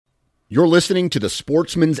You're listening to the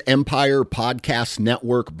Sportsman's Empire Podcast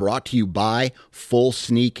Network, brought to you by Full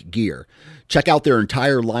Sneak Gear. Check out their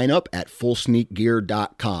entire lineup at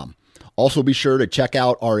fullsneakgear.com. Also be sure to check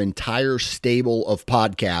out our entire stable of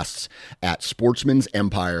podcasts at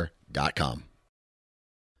sportsmansempire.com.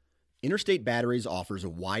 Interstate Batteries offers a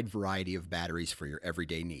wide variety of batteries for your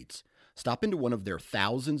everyday needs. Stop into one of their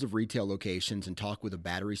thousands of retail locations and talk with a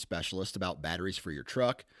battery specialist about batteries for your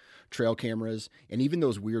truck, trail cameras, and even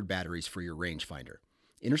those weird batteries for your rangefinder.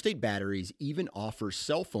 Interstate Batteries even offers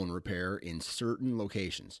cell phone repair in certain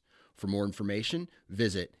locations. For more information,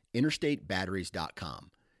 visit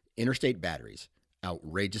interstatebatteries.com. Interstate Batteries,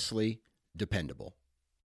 outrageously dependable.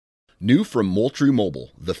 New from Moultrie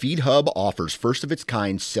Mobile, the Feed Hub offers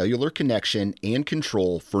first-of-its-kind cellular connection and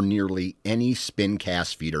control for nearly any spin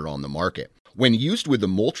cast feeder on the market. When used with the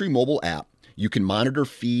Moultrie Mobile app, you can monitor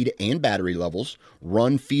feed and battery levels,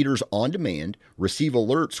 run feeders on demand, receive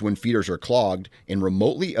alerts when feeders are clogged, and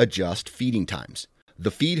remotely adjust feeding times.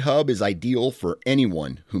 The Feed Hub is ideal for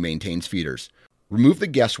anyone who maintains feeders. Remove the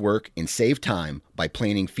guesswork and save time by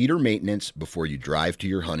planning feeder maintenance before you drive to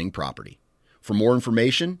your hunting property. For more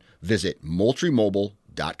information, visit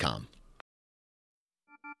moultriemobile.com.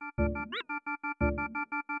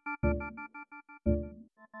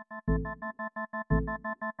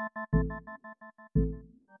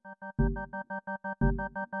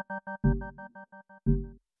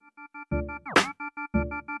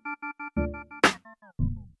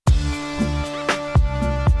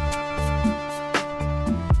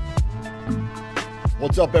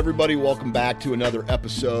 What's up, everybody? Welcome back to another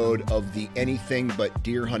episode of the Anything But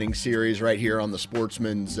Deer Hunting series right here on the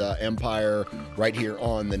Sportsman's Empire, right here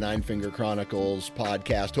on the Nine Finger Chronicles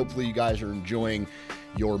podcast. Hopefully you guys are enjoying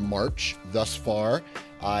your March thus far.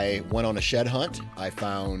 I went on a shed hunt. I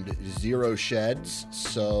found 0 sheds,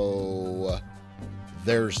 so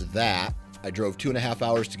there's that. I drove 2.5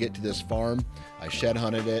 hours to get to this farm. I shed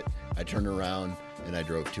hunted it. I turned around and I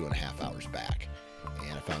drove 2.5 hours back.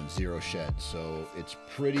 And I found 0 sheds. So it's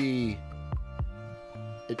pretty,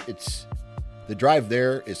 it's the drive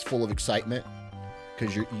there is full of excitement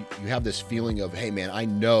because you have this feeling of, hey man, I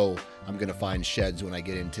know I'm going to find sheds when I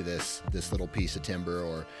get into this little piece of timber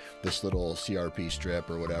or this little CRP strip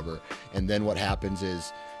or whatever. And then what happens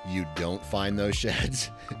is you don't find those sheds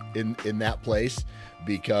in that place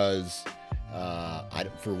because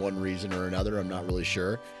for one reason or another, I'm not really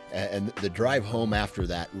sure. And the drive home after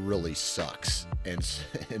that really sucks. And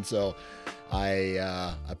so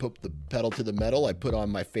I put the pedal to the metal. I put on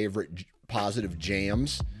my favorite positive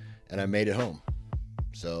jams, and I made it home.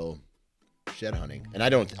 So shed hunting, and I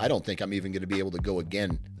don't think I'm even going to be able to go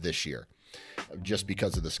again this year, just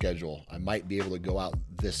because of the schedule. I might be able to go out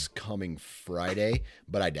this coming Friday,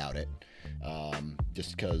 but I doubt it,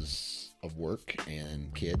 just because of work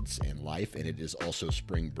and kids and life, and it is also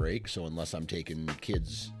spring break. So unless I'm taking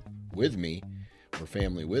kids with me or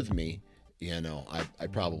family with me, I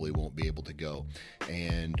probably won't be able to go.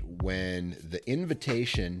 And when the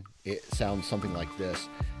invitation, it sounds something like this: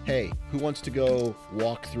 hey, who wants to go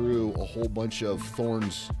walk through a whole bunch of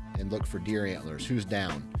thorns and look for deer antlers? Who's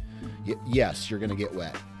down? Yes, you're going to get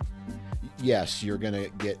wet. Yes, you're going to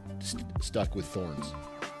get stuck with thorns.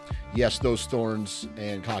 Yes, those thorns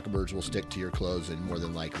and cockabirds will stick to your clothes, and more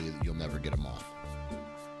than likely you'll never get them off.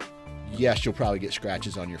 Yes, you'll probably get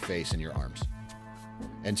scratches on your face and your arms.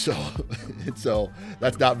 And so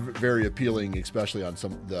that's not very appealing, especially on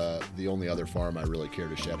the only other farm I really care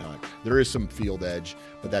to shed hunt. There is some field edge,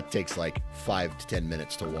 but that takes like 5 to 10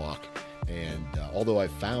 minutes to walk. And although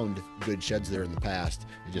I've found good sheds there in the past,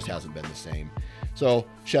 it just hasn't been the same. So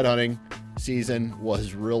shed hunting season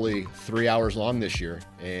was really 3 hours long this year,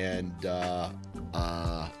 and I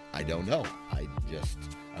don't know. I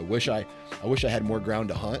wish I had more ground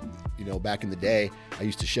to hunt. Back in the day, I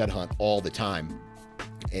used to shed hunt all the time,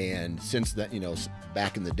 and since that,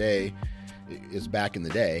 back in the day is back in the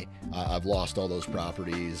day, I've lost all those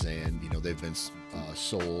properties, and they've been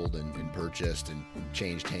sold and purchased and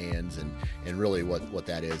changed hands, and really what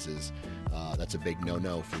that is that's a big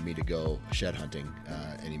no-no for me to go shed hunting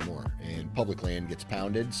anymore. And public land gets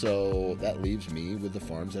pounded, so that leaves me with the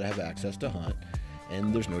farms that I have access to hunt,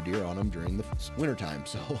 and there's no deer on them during the wintertime.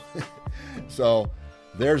 So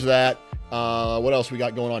there's that. What else we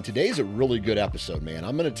got going on? Today's a really good episode, man.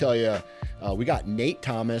 I'm going to tell you, we got Nate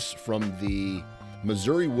Thomas from the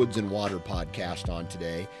Missouri Woods and Water podcast on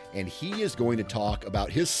today, and he is going to talk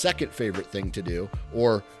about his second favorite thing to do,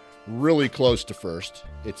 or really close to first.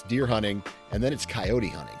 It's deer hunting, and then it's coyote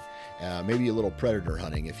hunting. Maybe a little predator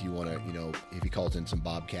hunting if you want to, if he calls in some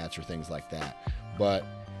bobcats or things like that. But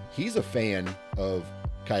he's a fan of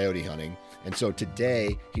coyote hunting. And so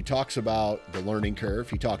today he talks about the learning curve.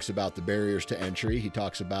 He talks about the barriers to entry. He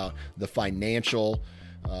talks about the financial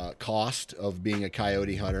cost of being a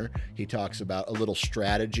coyote hunter. He talks about a little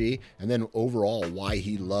strategy, and then overall why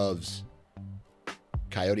he loves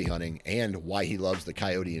coyote hunting and why he loves the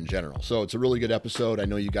coyote in general. So it's a really good episode. I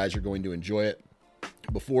know you guys are going to enjoy it.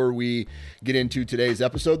 Before we get into today's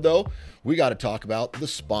episode, though, we got to talk about the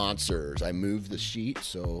sponsors. I moved the sheet,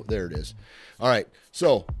 so there it is. All right,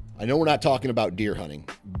 so I know we're not talking about deer hunting,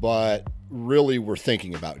 but really we're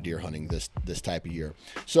thinking about deer hunting this type of year.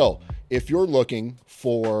 So if you're looking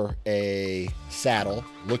for a saddle,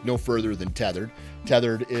 look no further than Tethered.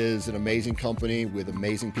 Tethered is an amazing company with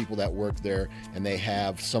amazing people that work there, and they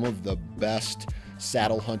have some of the best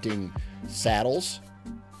saddle hunting saddles,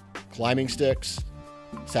 climbing sticks,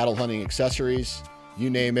 saddle hunting accessories, you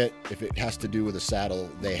name it. If it has to do with a saddle,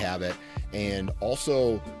 they have it. And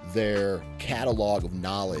also their catalog of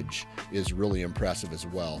knowledge is really impressive as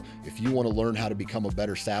well. If you want to learn how to become a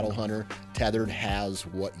better saddle hunter, Tethered has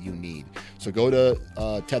what you need. So go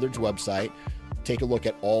to Tethered's website, take a look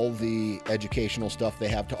at all the educational stuff they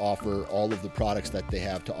have to offer, all of the products that they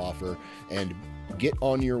have to offer, and get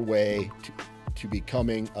on your way to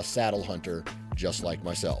becoming a saddle hunter just like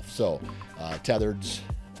myself. So Tethered's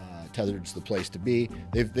the place to be.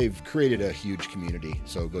 They've created a huge community,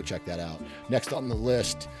 so go check that out. Next on the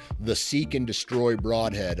list, the Seek and Destroy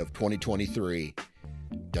Broadhead of 2023.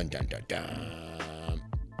 Dun dun dun dun.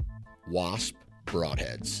 Wasp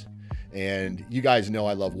Broadheads. And you guys know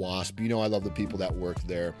I love Wasp. You know I love the people that work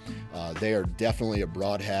there. They are definitely a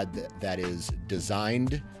broadhead that is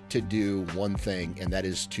designed to do one thing, and that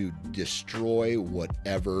is to destroy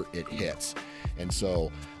whatever it hits. And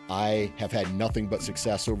so I have had nothing but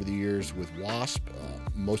success over the years with Wasp.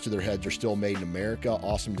 Most of their heads are still made in America.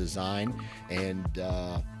 Awesome design. And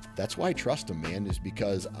that's why I trust them, man, is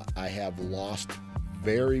because I have lost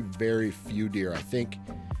very, very few deer. I think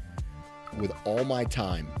with all my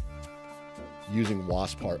time using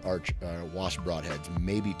Wasp broadheads,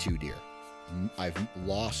 maybe 2 deer. I've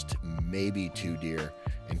lost maybe 2 deer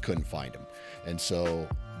and couldn't find them. And so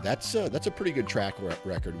that's a pretty good track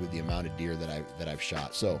record with the amount of deer that I've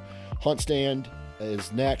shot. So Hunt Stand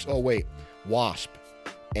is next. Oh wait, Wasp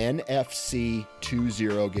NFC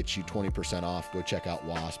 20 gets you 20% off. Go check out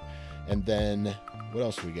Wasp. And then what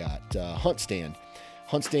else we got? Hunt Stand.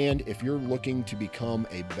 Hunt Stand, if you're looking to become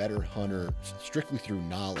a better hunter strictly through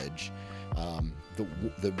knowledge,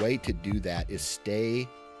 the way to do that is stay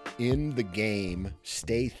in the game,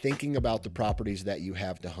 stay thinking about the properties that you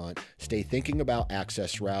have to hunt, stay thinking about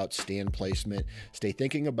access routes, stand placement, stay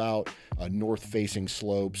thinking about north-facing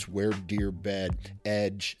slopes, where deer bed,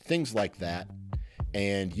 edge, things like that.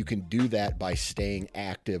 And you can do that by staying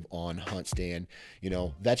active on Hunt Stand. You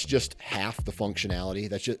know, that's just half the functionality.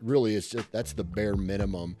 That's just really that's the bare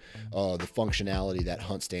minimum, the functionality that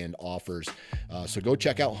Hunt Stand offers. So go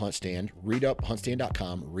check out Hunt Stand, read up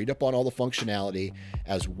huntstand.com, read up on all the functionality,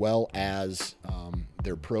 as well as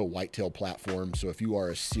their pro whitetail platform. So if you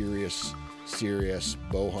are a serious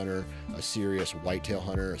bow hunter, a serious whitetail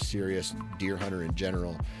hunter, a serious deer hunter in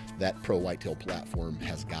general, that pro whitetail platform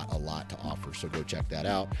has got a lot to offer. So go check that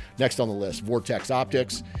out. Next on the list, Vortex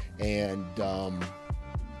Optics. And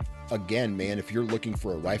again, man, if you're looking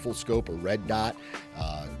for a rifle scope, a red dot,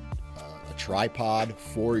 a tripod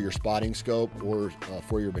for your spotting scope or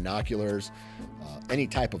for your binoculars, any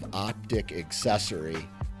type of optic accessory,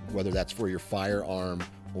 whether that's for your firearm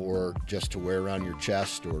or just to wear around your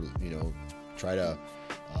chest, or, you know, try to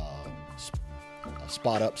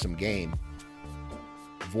spot up some game,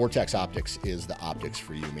 Vortex Optics is the optics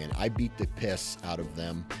for you, man. I beat the piss out of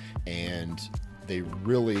them, and they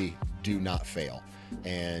really do not fail.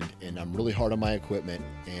 And I'm really hard on my equipment,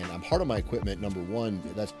 and I'm hard on my equipment. Number one,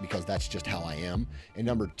 that's because that's just how I am. And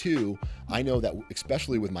number two, I know that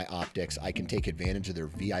especially with my optics, I can take advantage of their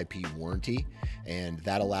VIP warranty, and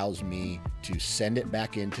that allows me to send it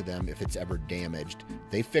back into them if it's ever damaged.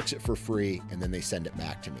 They fix it for free, and then they send it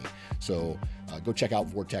back to me. So go check out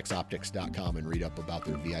vortexoptics.com and read up about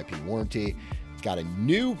their VIP warranty. Got a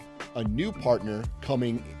new partner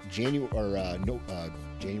coming January,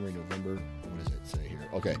 November. What does it say here?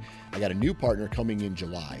 Okay, I got a new partner coming in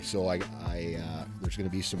July, so there's going to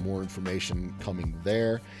be some more information coming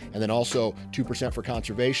there. And then also 2% for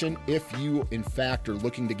conservation. If you in fact are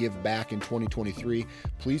looking to give back in 2023,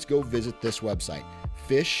 please go visit this website,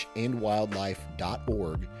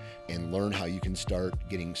 fishandwildlife.org, and learn how you can start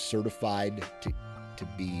getting certified to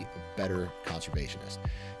be a better conservationist.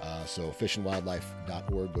 So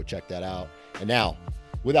fishandwildlife.org, go check that out. And now,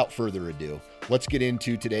 without further ado, let's get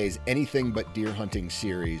into today's Anything But Deer Hunting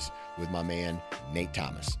series with my man, Nate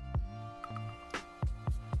Thomas.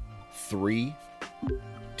 3,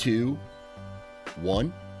 2,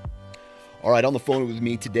 1. All right, on the phone with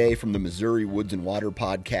me today from the Missouri Woods and Water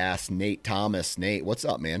podcast, Nate Thomas. Nate, what's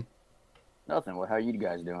up, man? Nothing. Well, how are you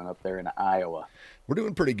guys doing up there in Iowa? We're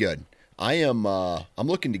doing pretty good. I'm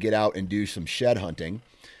looking to get out and do some shed hunting,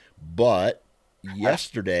 but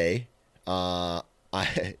yesterday I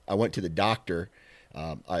went to the doctor.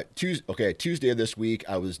 Tuesday of this week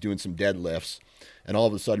I was doing some deadlifts, and all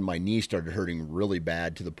of a sudden my knee started hurting really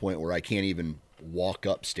bad to the point where I can't even walk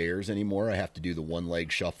upstairs anymore. I have to do the one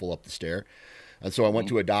leg shuffle up the stair. And so I went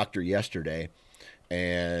to a doctor yesterday,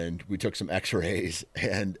 and we took some x-rays,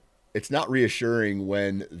 and it's not reassuring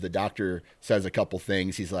when the doctor says a couple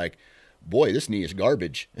things. He's like, boy, this knee is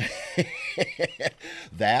garbage.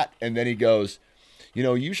 That, and then he goes, you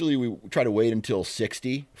know, usually we try to wait until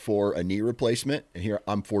 60 for a knee replacement. And here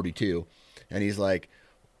I'm 42. And he's like,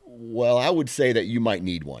 well, I would say that you might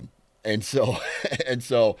need one. And so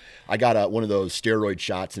I got one of those steroid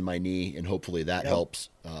shots in my knee, and hopefully that helps.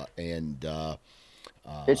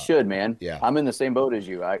 It should, man. Yeah. I'm in the same boat as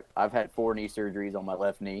you. I've had 4 knee surgeries on my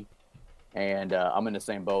left knee, and I'm in the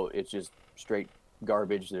same boat. It's just straight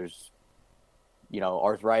garbage. There's,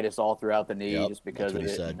 arthritis all throughout the knee just because of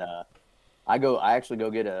it. And I actually go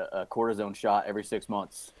get a cortisone shot every 6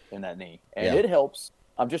 months in that knee, and it helps.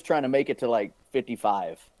 I'm just trying to make it to like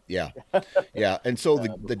 55. Yeah. Yeah. And so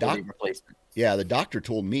the doctor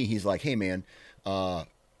told me, he's like, hey man, I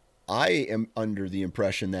am under the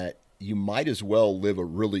impression that you might as well live a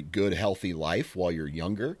really good, healthy life while you're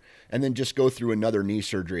younger, and then just go through another knee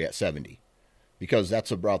surgery at 70, because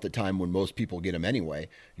that's about the time when most people get them anyway.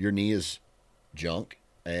 Your knee is junk,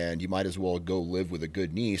 and you might as well go live with a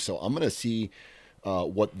good knee. So I'm going to see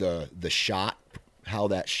what the shot, how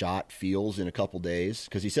that shot feels in a couple days,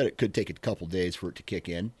 because he said it could take a couple days for it to kick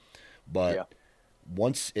in. But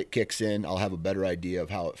once it kicks in, I'll have a better idea of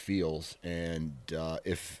how it feels. And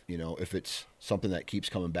if it's something that keeps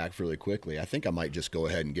coming back fairly quickly, I think I might just go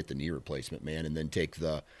ahead and get the knee replacement, man, and then take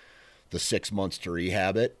the 6 months to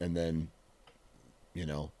rehab it. And then,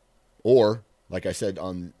 or like I said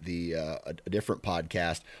on the a different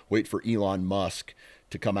podcast, wait for Elon Musk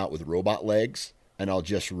to come out with robot legs, and I'll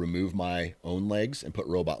just remove my own legs and put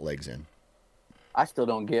robot legs in. I still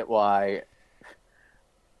don't get why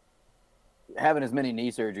having as many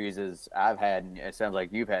knee surgeries as I've had, and it sounds like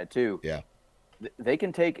you've had too. Yeah. They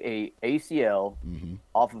can take a ACL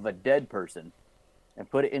off of a dead person and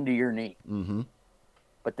put it into your knee. Mm-hmm.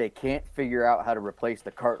 But they can't figure out how to replace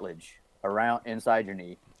the cartilage around inside your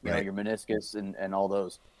knee, your meniscus and all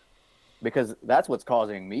those. Because that's what's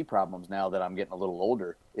causing me problems now that I'm getting a little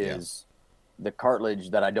older is the cartilage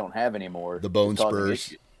that I don't have anymore. The bone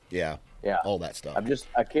spurs. Yeah. All that stuff.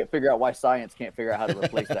 I can't figure out why science can't figure out how to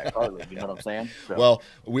replace that cartilage. You know what I'm saying? So, well,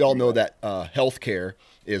 we all know that healthcare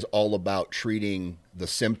is all about treating the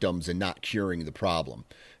symptoms and not curing the problem.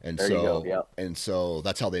 And there you go. Yep. And so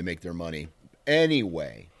that's how they make their money.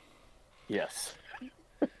 Anyway. Yes.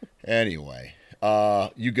 Anyway,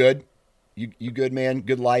 you good? You good, man?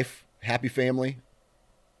 Good life? Happy family?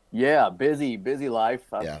 Yeah, busy life.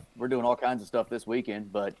 We're doing all kinds of stuff this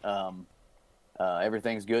weekend, but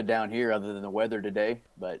everything's good down here other than the weather today.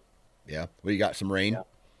 But yeah, well, you got some rain. Yeah.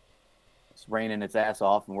 It's raining its ass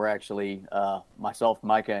off, and we're actually myself,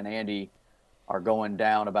 Micah, and Andy are going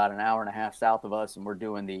down about an hour and a half south of us, and we're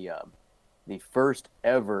doing the first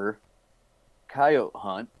ever coyote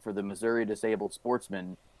hunt for the Missouri Disabled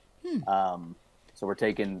Sportsmen. So we're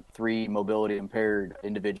taking 3 mobility impaired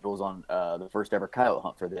individuals on the first ever coyote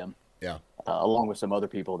hunt for them. Yeah. Along with some other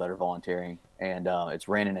people that are volunteering, and it's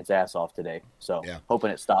raining its ass off today. So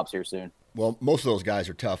hoping it stops here soon. Well, most of those guys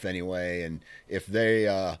are tough anyway, and if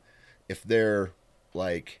they're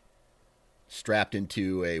like strapped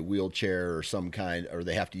into a wheelchair or some kind, or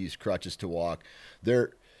they have to use crutches to walk,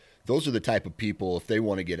 those are the type of people, if they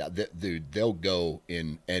want to get out, dude, they'll go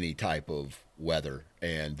in any type of weather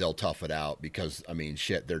and they'll tough it out, because I mean,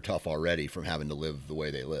 shit, they're tough already from having to live the way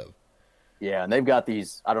they live. Yeah, and they've got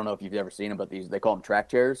these, I don't know if you've ever seen them, but they call them track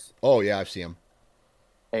chairs. Oh, yeah, I've seen them.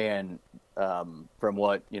 And from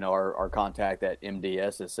what, our contact at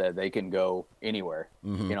MDS has said, they can go anywhere,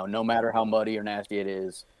 no matter how muddy or nasty it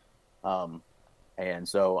is. And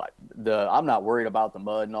so I'm not worried about the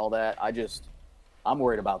mud and all that. I'm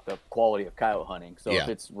worried about the quality of coyote hunting. So if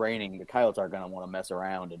it's raining, the coyotes are going to want to mess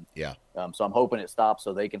around. And so I'm hoping it stops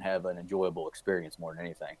so they can have an enjoyable experience more than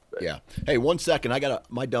anything. But, yeah. Hey, 1 second.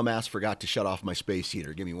 My dumb ass forgot to shut off my space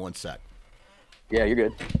heater. Give me 1 sec. Yeah, you're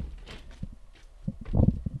good.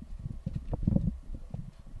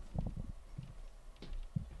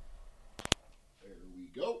 There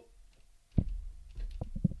we go.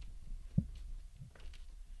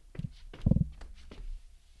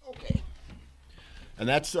 And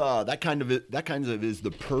that's that kind of is the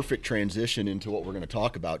perfect transition into what we're going to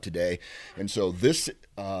talk about today. And so this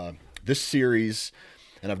series,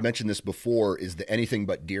 and I've mentioned this before, is the Anything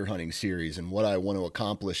But Deer Hunting series. And what I want to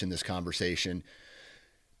accomplish in this conversation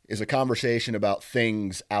is a conversation about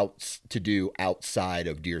things to do outside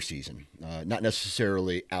of deer season, not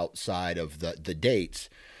necessarily outside of the dates.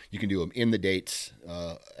 You can do them in the dates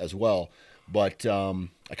as well. But I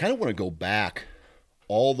kind of want to go back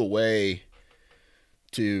all the way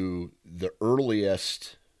to the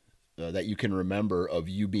earliest that you can remember of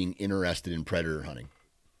you being interested in predator hunting.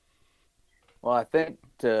 Well, I think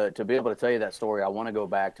to be able to tell you that story, I want to go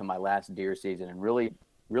back to my last deer season and really,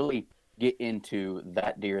 really get into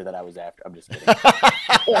that deer that I was after. I'm just kidding.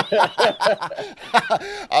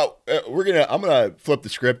 I'm gonna flip the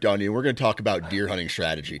script on you. We're gonna talk about deer hunting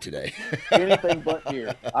strategy today. Anything but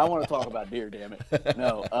deer. I want to talk about deer. Damn it.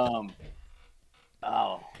 No.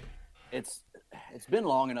 Oh, it's been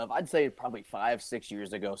long enough. I'd say probably 5-6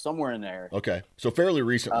 years ago, somewhere in there. Okay, so fairly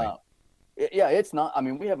recently. Yeah, it's not. I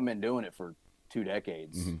mean, we haven't been doing it for 2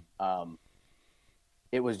 decades. Mm-hmm.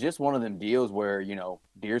 It was just one of them deals where,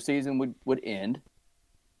 deer season would end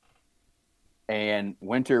and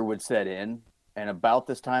winter would set in. And about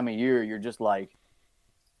this time of year, you're just like,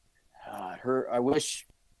 I wish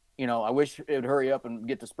it would hurry up and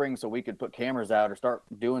get to spring so we could put cameras out or start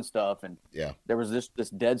doing stuff. And yeah, there was this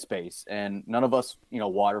dead space, and none of us,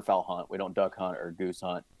 waterfowl hunt. We don't duck hunt or goose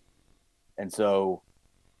hunt. And so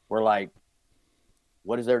we're like,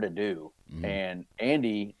 what is there to do? Mm-hmm. And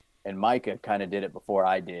Andy and Micah kind of did it before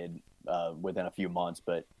I did within a few months.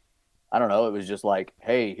 But I don't know. It was just like,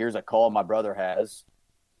 hey, here's a call my brother has.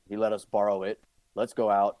 He let us borrow it. Let's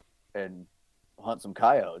go out and hunt some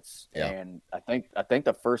coyotes. Yeah. And I think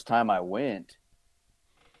the first time I went,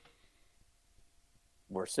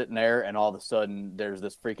 we're sitting there and all of a sudden there's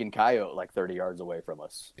this freaking coyote like 30 yards away from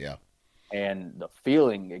us. Yeah. And the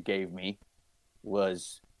feeling it gave me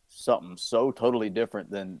was something so totally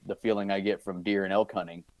different than the feeling I get from deer and elk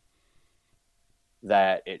hunting,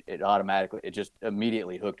 that it just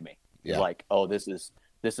immediately hooked me. Yeah. It's like, oh, this is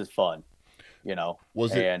fun,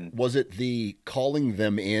 Was it the calling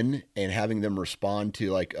them in and having them respond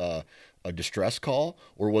to like a distress call,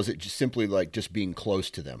 or was it just simply like just being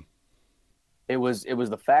close to them? It was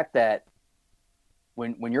the fact that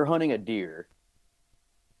when you're hunting a deer,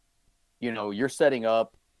 you're setting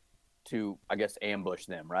up to, I guess, ambush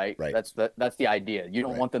them, right? Right. That's the idea. You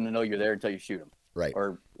don't Right. want them to know you're there until you shoot them. Right.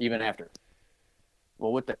 Or even after.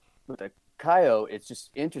 Well, with the coyote, it's just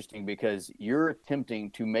interesting because you're attempting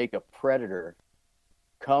to make a predator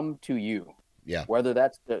come to you. Yeah. Whether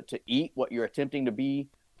that's to eat what you're attempting to be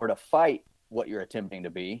or to fight what you're attempting to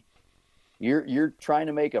be, you're trying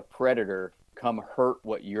to make a predator come hurt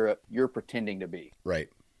what you're pretending to be. Right.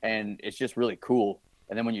 And it's just really cool.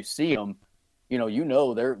 And then when you see them, they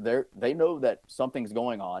know that something's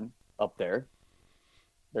going on up there.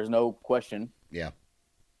 There's no question. Yeah.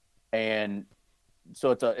 And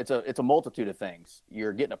so it's a multitude of things.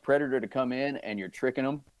 You're getting a predator to come in and you're tricking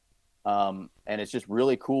them. And it's just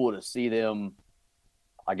really cool to see them,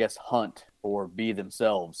 I guess, hunt or be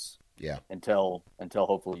themselves. Yeah. Until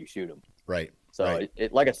hopefully you shoot them. Right. So right.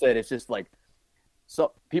 It like I said, it's just like,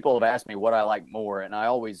 so people have asked me what I like more, and I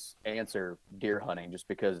always answer deer hunting just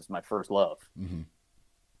because it's my first love. Mm-hmm.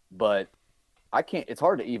 But it's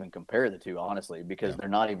hard to even compare the two, honestly, because they're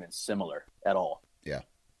not even similar at all. Yeah.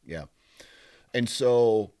 Yeah. And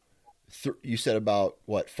so you said about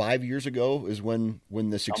 5 years ago is when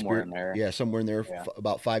this experience, somewhere in there,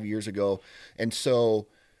 about 5 years ago. And so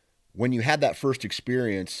when you had that first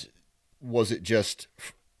experience, was it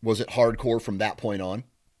hardcore from that point on?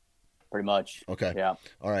 Pretty much. Okay. Yeah.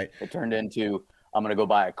 All right. It turned into, I'm going to go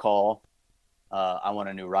buy a call. I want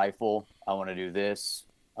a new rifle. I want to do this.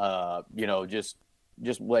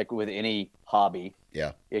 Just like with any hobby.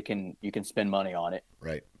 Yeah. You can spend money on it.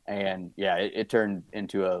 Right. And it turned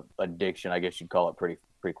into a addiction, I guess you'd call it, pretty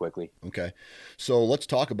quickly. Okay. So let's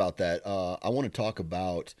talk about that. I want to talk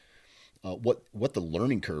about what the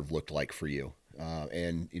learning curve looked like for you.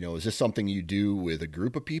 And is this something you do with a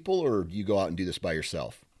group of people, or do you go out and do this by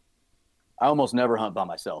yourself? I almost never hunt by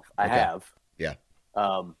myself. I have. Yeah.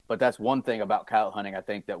 But that's one thing about coyote hunting, I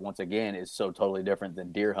think, that once again is so totally different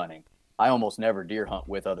than deer hunting. I almost never deer hunt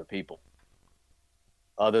with other people,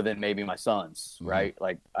 other than maybe my sons, mm-hmm. right?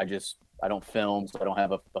 Like I don't film, so I don't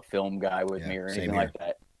have a film guy with me or anything like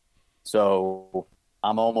that. So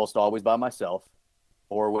I'm almost always by myself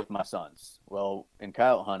or with my sons. Well, in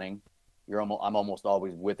coyote hunting, I'm almost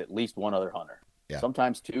always with at least one other hunter. Yeah.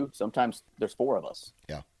 Sometimes two, sometimes there's 4 of us.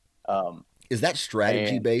 Yeah. Is that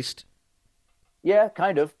strategy based? Yeah,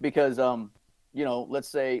 kind of, because let's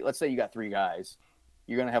say you got 3 guys.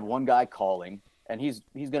 You're going to have one guy calling, and he's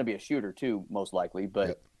going to be a shooter too, most likely. But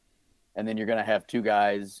Yep. and then you're going to have 2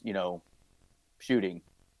 guys, shooting,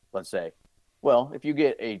 let's say. Well, if you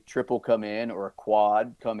get a triple come in or a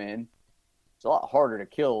quad come in, it's a lot harder to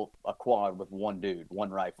kill a quad with one dude,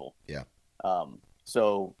 one rifle. Yeah.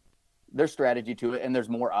 So there's strategy to it, and there's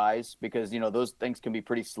more eyes because, those things can be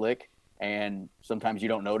pretty slick, and sometimes you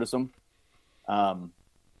don't notice them.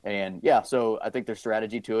 So I think there's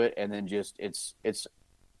strategy to it, and then just it's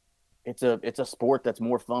a sport that's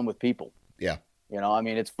more fun with people. Yeah.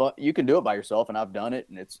 It's fun. You can do it by yourself, and I've done it,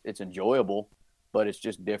 and it's enjoyable, but it's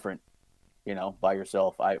just different, by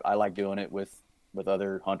yourself. I like doing it with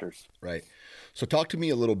other hunters. Right. So talk to me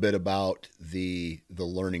a little bit about the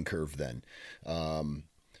learning curve then.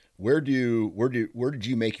 Where did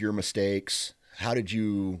you make your mistakes? How did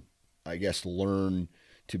you, I guess, learn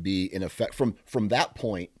to be in effect from that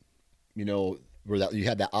point, where you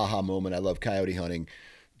had that aha moment, I love coyote hunting,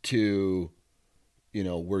 to,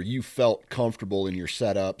 where you felt comfortable in your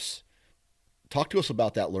setups. Talk to us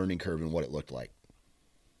about that learning curve and what it looked like.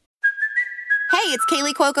 Hey, it's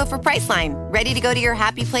Kaylee Cuoco for Priceline. Ready to go to your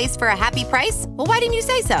happy place for a happy price? Well, why didn't you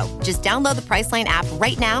say so? Just download the Priceline app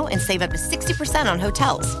right now and save up to 60% on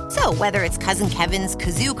hotels. So whether it's Cousin Kevin's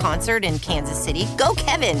Kazoo Concert in Kansas City, go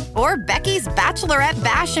Kevin, or Becky's Bachelorette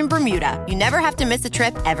Bash in Bermuda, you never have to miss a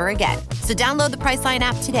trip ever again. So download the Priceline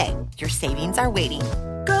app today. Your savings are waiting.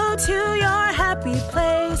 Go to your happy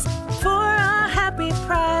place for a happy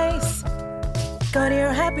price. Go to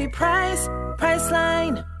your happy price,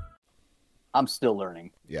 Priceline. I'm still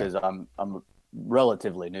learning because I'm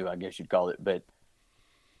relatively new, I guess you'd call it. But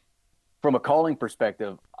from a calling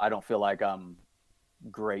perspective, I don't feel like I'm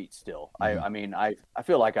great still. Mm-hmm. I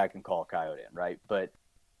feel like I can call coyote in, right? But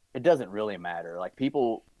it doesn't really matter. Like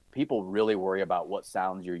people really worry about what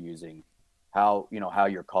sounds you're using, how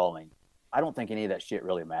you're calling. I don't think any of that shit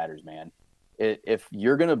really matters, man. If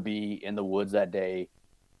you're going to be in the woods that day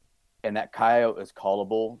and that coyote is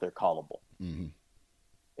callable, they're callable. Mm-hmm.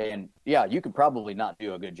 And yeah, you could probably not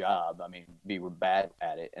do a good job. Be bad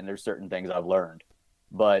at it. And there's certain things I've learned,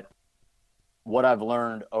 but what I've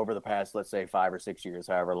learned over the past, let's say 5 or 6 years,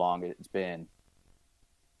 however long it's been,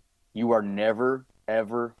 you are never,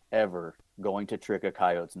 ever, ever going to trick a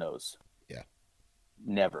coyote's nose. Yeah.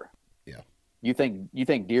 Never. Yeah. You think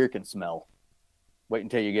deer can smell? Wait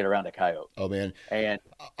until you get around a coyote. Oh man. And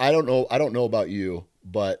I don't know about you,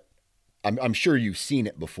 but I'm sure you've seen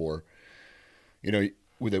it before.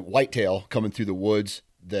 With a whitetail coming through the woods,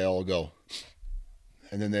 they'll go,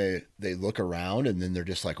 and then they look around, and then they're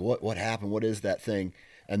just like, what happened? What is that thing?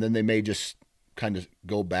 And then they may just kind of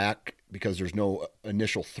go back because there's no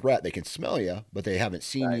initial threat. They can smell you, but they haven't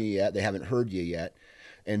seen you yet. They haven't heard you yet.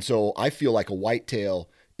 And so I feel like a whitetail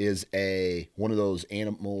is one of those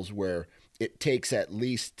animals where it takes at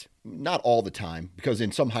least, not all the time, because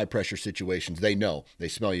in some high pressure situations, they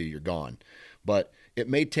smell you, you're gone. But it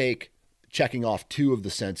may take checking off 2 of the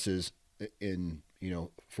senses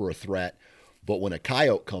for a threat. But when a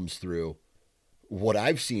coyote comes through, what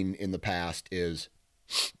I've seen in the past is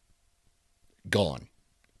gone.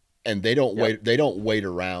 And they don't wait. They don't wait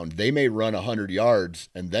around. They may run 100 yards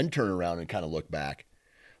and then turn around and kind of look back.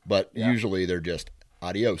 But usually they're just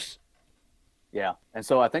adios. Yeah. And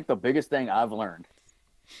so I think the biggest thing I've learned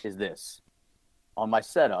is this. On my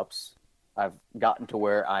setups, I've gotten to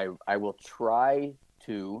where I will try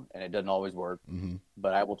to, and it doesn't always work, mm-hmm.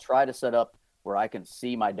 but I will try to set up where I can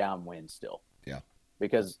see my downwind still. Yeah.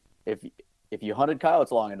 Because if you hunted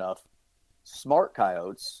coyotes long enough, smart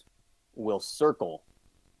coyotes will circle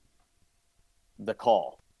the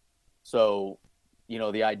call. So,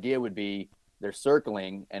 the idea would be they're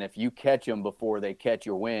circling, and if you catch them before they catch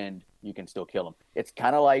your wind, you can still kill them. It's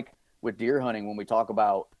kind of like with deer hunting when we talk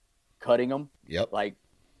about cutting them. Yep. Like,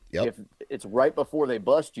 if it's right before they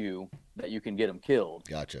bust you that you can get them killed.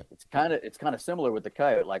 Gotcha. It's kind of similar with the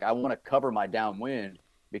coyote. Like, I want to cover my downwind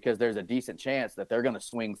because there's a decent chance that they're going to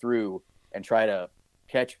swing through and try to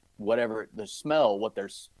catch whatever the smell, what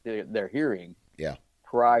they're hearing. Yeah.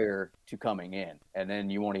 Prior to coming in, and then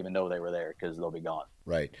you won't even know they were there because they'll be gone.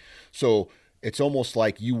 Right. So it's almost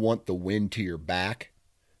like you want the wind to your back,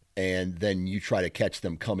 and then you try to catch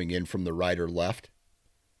them coming in from the right or left.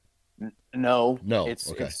 No.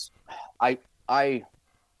 It's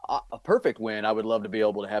a perfect win. I would love to be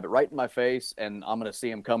able to have it right in my face, and I'm going to see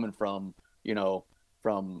them coming from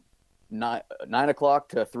 9 o'clock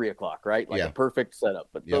to 3 o'clock, right? Like a perfect setup.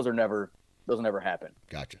 But those never happen.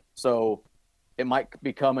 Gotcha. So it might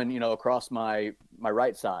be coming, across my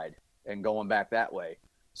right side and going back that way.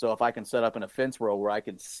 So if I can set up in a fence row where I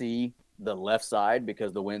can see the left side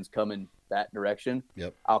because the wind's coming that direction,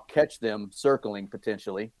 Yep. I'll catch them circling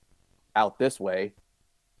potentially out this way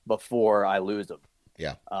before I lose them.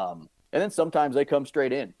 Yeah. And then sometimes they come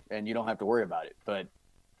straight in and you don't have to worry about it. But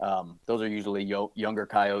those are usually younger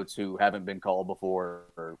coyotes who haven't been called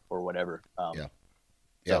before or whatever. Yeah.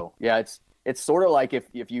 So yeah, it's sort of like if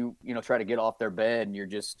you try to get off their bed and you're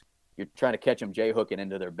trying to catch them jay hooking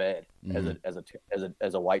into their bed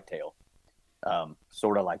as a whitetail,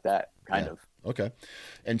 sort of like that kind of. Okay.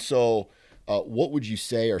 And so, what would you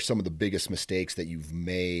say are some of the biggest mistakes that you've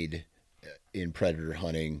made in predator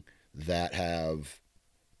hunting that have,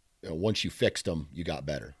 once you fixed them, you got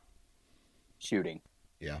better? Shooting.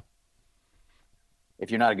 Yeah.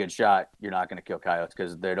 If you're not a good shot, you're not going to kill coyotes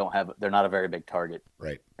because they're not a very big target.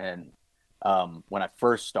 Right. And when I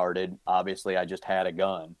first started, obviously I just had a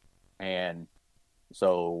gun, and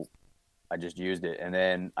so I just used it. And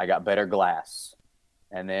then I got better glass,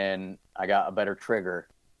 and then I got a better trigger,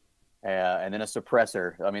 and then a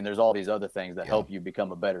suppressor. I mean, there's all these other things that help you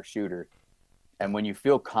become a better shooter. And when you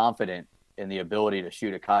feel confident in the ability to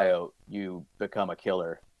shoot a coyote, you become a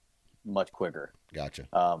killer much quicker. Gotcha.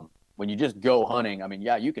 When you just go hunting, I mean,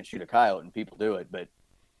 yeah, you can shoot a coyote and people do it, but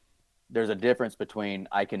there's a difference between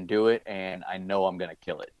I can do it and I know I'm going to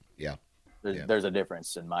kill it. Yeah. There's a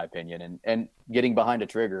difference in my opinion. And getting behind a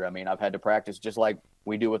trigger, I mean, I've had to practice just like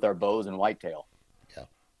we do with our bows and whitetail. Yeah.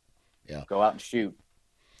 Yeah. Go out and shoot.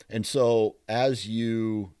 And so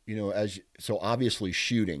so obviously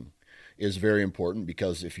shooting is very important,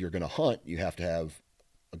 because if you're going to hunt, you have to have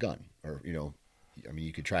a gun, or, I mean,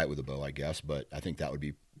 you could try it with a bow, I guess, but I think that would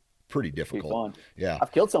be pretty difficult. Fun. Yeah.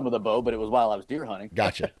 I've killed some with a bow, but it was while I was deer hunting.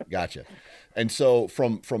 Gotcha. And so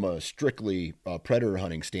from a strictly predator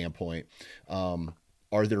hunting standpoint,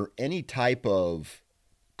 are there any type of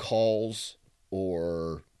calls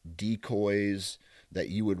or decoys that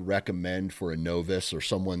you would recommend for a novice or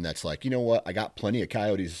someone that's like, you know what, I got plenty of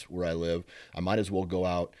coyotes where I live, I might as well go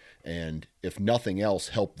out and, if nothing else,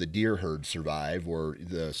 help the deer herd survive, or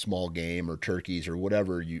the small game or turkeys or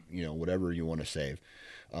whatever whatever you want to save,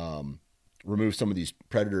 remove some of these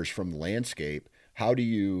predators from the landscape? How do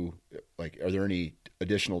you, are there any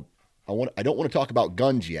additional, I don't want to talk about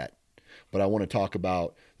guns yet, but I want to talk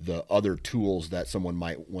about the other tools that someone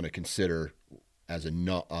might want to consider as a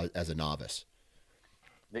novice.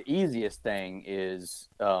 The easiest thing is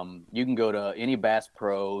you can go to any Bass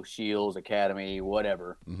Pro, Shields, Academy,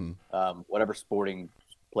 whatever, whatever sporting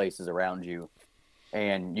places around you,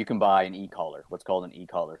 and you can buy an e-collar, what's called an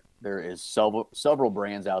e-collar. There is several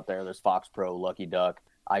brands out there. There's Fox Pro, Lucky Duck,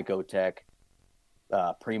 Icotech,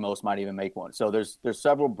 Primos might even make one. So there's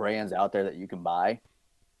several brands out there that you can buy,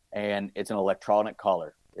 and it's an electronic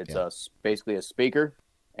collar. It's basically a speaker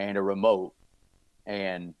and a remote,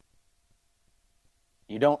 and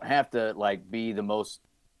you don't have to be the most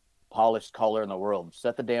polished collar in the world.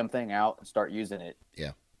 Set the damn thing out and start using it.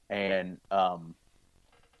 Yeah. And and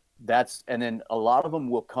then a lot of them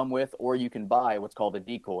will come with, or you can buy what's called a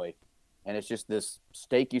decoy. And it's just this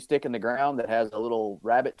stake you stick in the ground that has a little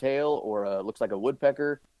rabbit tail or looks like a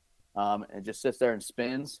woodpecker. And it just sits there and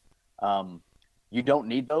spins. You don't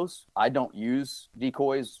need those. I don't use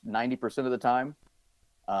decoys 90% of the time.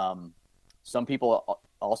 Some people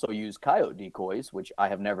also use coyote decoys, which I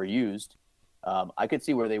have never used. I could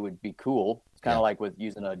see where they would be cool. It's kind of like with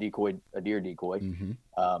using a deer decoy.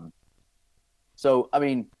 Mm-hmm. So, I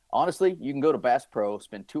mean, honestly, you can go to Bass Pro,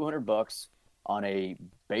 spend $200 on a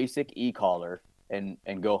basic e-collar and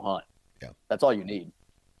go hunt. Yeah. That's all you need.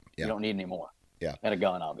 Yeah. You don't need any more. Yeah. And a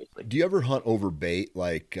gun, obviously. Do you ever hunt over bait,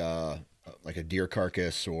 like a deer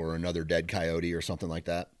carcass or another dead coyote or something like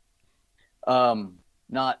that?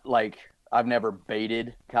 Not like, I've never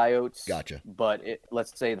baited coyotes. Gotcha. But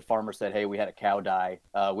let's say the farmer said, hey, we had a cow die.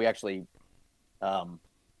 We actually,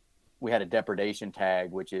 we had a depredation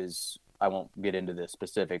tag, which is, I won't get into the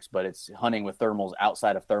specifics, but it's hunting with thermals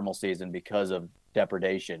outside of thermal season because of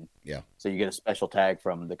depredation. Yeah. So you get a special tag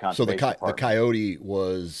from the conservation So the department.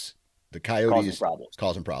 coyote's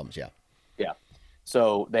causing problems. Yeah. Yeah.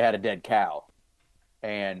 So they had a dead cow.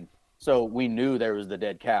 And so we knew there was the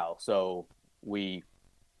dead cow. So we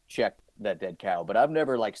checked that dead cow, but I've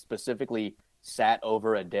never specifically sat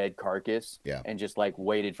over a dead carcass and just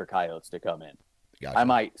waited for coyotes to come in. Gotcha. I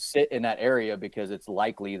might sit in that area because it's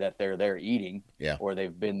likely that they're there eating, or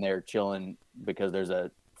they've been there chilling because there's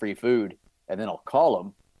a free food, and then I'll call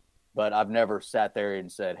them. But I've never sat there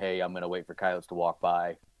and said, hey, I'm going to wait for coyotes to walk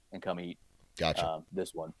by and come eat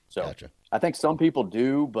this one. So Gotcha. I think some people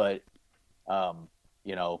do, but I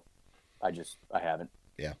haven't.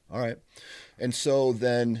 Yeah. All right. And so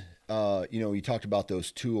then, you talked about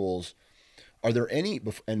those tools. Are there any,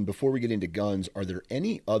 and before we get into guns, are there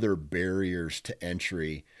any other barriers to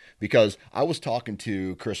entry? Because I was talking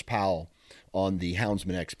to Chris Powell on the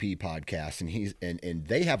Houndsman XP podcast, and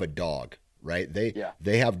they have a dog, right?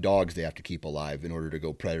 They have dogs they have to keep alive in order to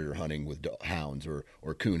go predator hunting with hounds or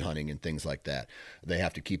coon hunting and things like that. They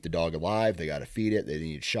have to keep the dog alive. They got to feed it. They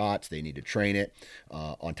need shots. They need to train it.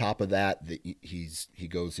 On top of that, he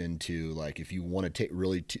goes into, like, if you want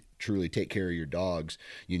to truly take care of your dogs,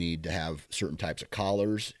 you need to have certain types of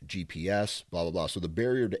collars, GPS, blah, blah, blah. So the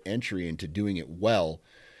barrier to entry into doing it well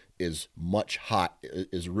is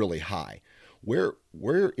really high. Where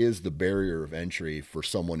is the barrier of entry for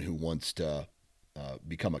someone who wants to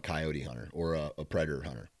become a coyote hunter or a predator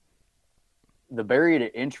hunter? The barrier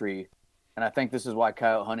to entry, and I think this is why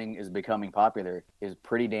coyote hunting is becoming popular, is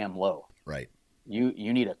pretty damn low. Right. You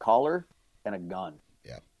need a collar and a gun.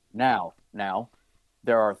 Yeah. Now,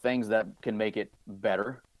 there are things that can make it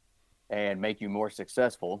better and make you more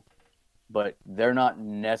successful, but they're not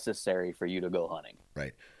necessary for you to go hunting.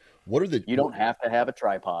 Right. You don't have to have a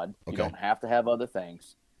tripod. Okay. You don't have to have other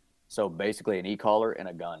things. So basically an e-collar and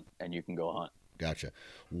a gun, and you can go hunt. Gotcha.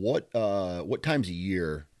 What times a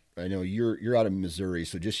year? I know you're out of Missouri,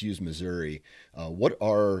 so just use Missouri. What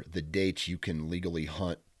are the dates you can legally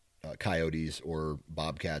hunt coyotes or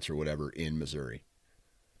bobcats or whatever in Missouri?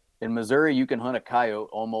 In Missouri, you can hunt a coyote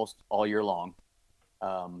almost all year long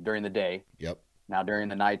during the day. Yep. Now, during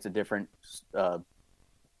the night's a different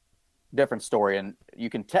story, and you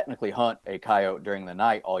can technically hunt a coyote during the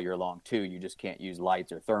night all year long too. You just can't use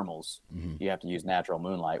lights or thermals. Mm-hmm. You have to use natural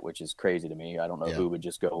moonlight, which is crazy to me. I don't know who would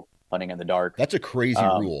just go hunting in the dark. That's a crazy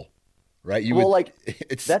rule, right?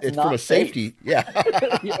 It's that's from a safety. Yeah.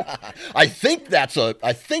 Yeah. I think that's a coyote.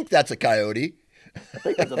 I think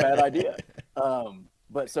that's a bad idea.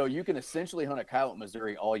 But so you can essentially hunt a coyote in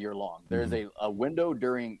Missouri all year long. There's a window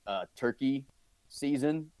during turkey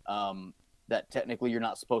season that technically you're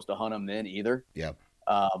not supposed to hunt them then either. Yeah.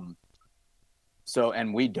 So,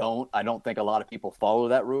 and I don't think a lot of people follow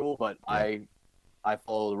that rule, but yeah. I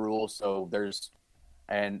follow the rule. So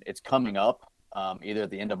and it's coming up either at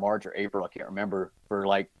the end of March or April. I can't remember, for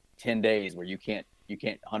like 10 days where you can't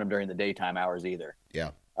hunt them during the daytime hours either. Yeah.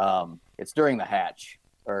 It's during the hatch,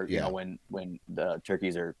 or, you know, when the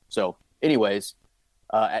turkeys are. So anyways,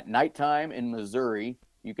 at nighttime in Missouri,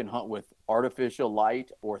 you can hunt with artificial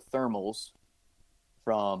light or thermals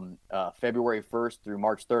from February 1st through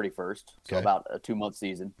March 31st. So about a 2-month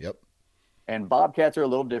season. Yep. And bobcats are a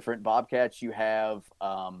little different. Bobcats, you have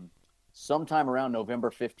sometime around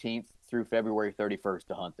November 15th through February 31st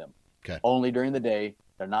to hunt them. Okay. Only during the day.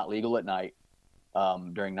 They're not legal at night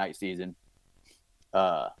during night season.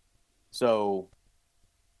 So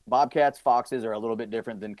bobcats, foxes are a little bit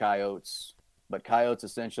different than coyotes, but coyotes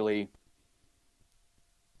essentially,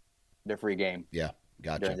 they're free game. Yeah.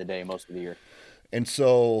 Gotcha. During the day most of the year. And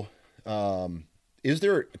so, is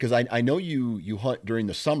there, because I know you hunt during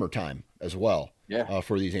the summertime as well,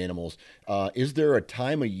 for these animals. Is there a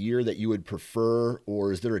time of year that you would prefer,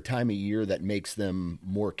 or is there a time of year that makes them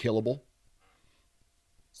more killable?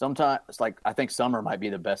 Sometimes, like, I think summer might be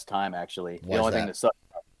the best time, actually. Why the only thing that sucks.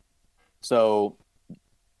 So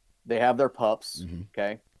they have their pups. Mm-hmm.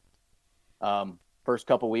 Okay. First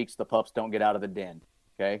couple weeks, the pups don't get out of the den.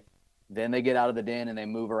 Okay. Then they get out of the den and they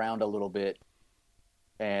move around a little bit,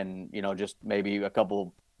 and, you know, just maybe a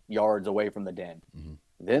couple yards away from the den. Mm-hmm.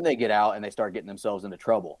 Then they get out and they start getting themselves into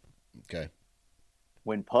trouble. Okay.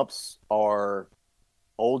 When pups are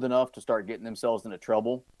old enough to start getting themselves into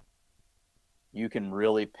trouble, you can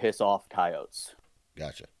really piss off coyotes.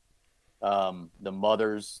 Gotcha. The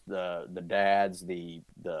mothers, the dads, the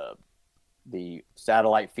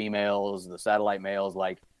satellite females, the satellite males,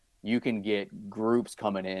 like, you can get groups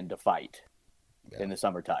coming in to fight in the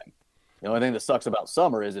summertime. The only thing that sucks about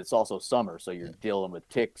summer is it's also summer, so you're dealing with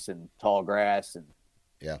ticks and tall grass and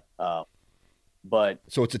but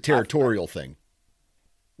so it's a territorial thing.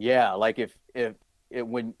 Yeah, like if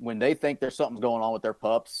when they think there's something's going on with their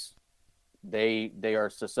pups, they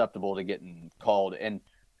are susceptible to getting called, and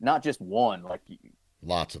not just one, like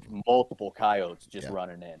lots of them. Multiple coyotes just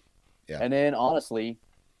running in. Yeah. And then honestly,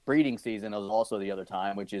 breeding season is also the other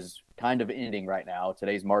time, which is kind of ending right now.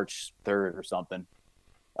 Today's March 3rd or something.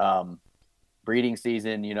 Breeding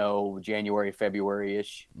season, you know, January,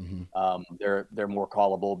 February-ish. Mm-hmm. They're more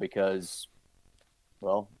callable because,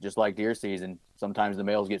 well, just like deer season, sometimes the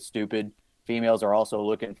males get stupid. Females are also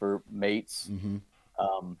looking for mates.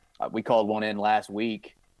 Mm-hmm. We called one in last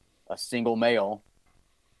week, a single male,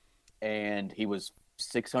 and he was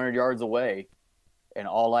 600 yards away. And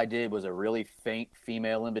all I did was a really faint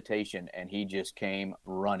female invitation, and he just came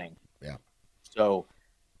running. Yeah. So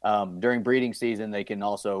During breeding season, they can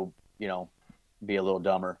also, be a little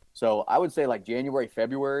dumber. So I would say like January,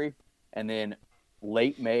 February, and then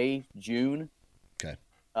late May, June. Okay.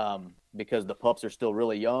 Because the pups are still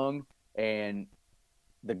really young and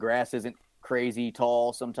the grass isn't crazy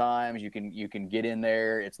tall. Sometimes you can get in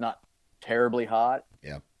there. It's not terribly hot.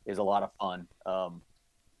 Yeah. Is a lot of fun.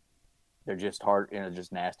 They're just hard,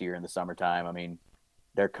 just nastier in the summertime. I mean,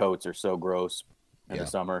 their coats are so gross in the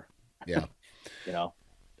summer. Yeah.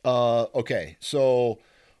 Okay. So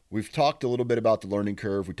we've talked a little bit about the learning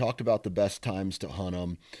curve. We talked about the best times to hunt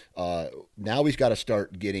them. Now we've got to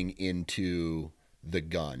start getting into the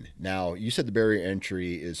gun. Now, you said the barrier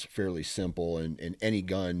entry is fairly simple and any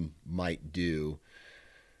gun might do,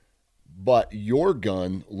 but your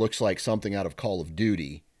gun looks like something out of Call of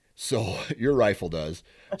Duty. So your rifle does.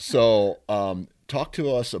 So talk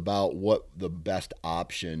to us about what the best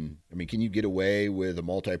option. I mean, can you get away with a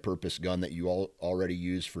multi-purpose gun that you already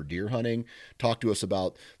use for deer hunting? Talk to us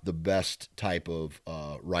about the best type of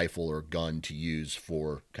rifle or gun to use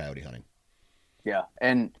for coyote hunting. Yeah,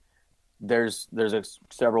 and there's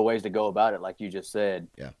several ways to go about it, like you just said.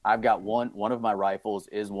 Yeah, I've got one of my rifles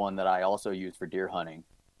is one that I also use for deer hunting.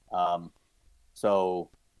 So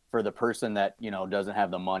for the person that doesn't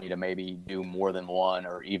have the money to maybe do more than one,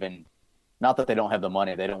 or even not that they don't have the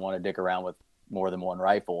money, they don't want to dick around with more than one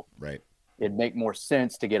rifle. Right. It'd make more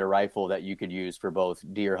sense to get a rifle that you could use for both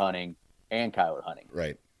deer hunting and coyote hunting.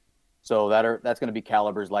 Right. So that's going to be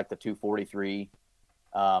calibers like the 243.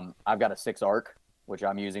 I've got a 6 arc, which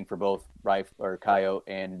I'm using for both rifle or coyote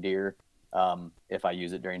and deer, if I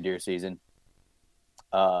use it during deer season.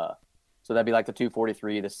 So that'd be like the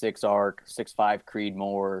 243, the 6 arc, 6.5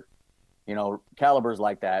 Creedmoor, calibers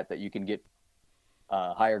like that you can get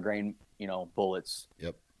higher grain, bullets.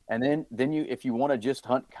 Yep. And then if you want to just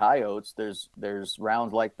hunt coyotes, there's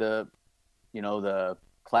rounds like the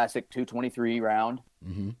classic 223 round,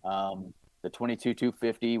 the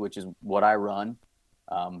 22-250, which is what I run.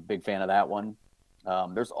 Big fan of that one.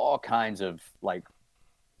 There's all kinds of like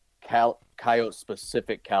coyote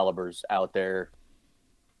specific calibers out there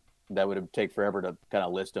that would take forever to kind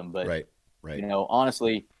of list them. But right.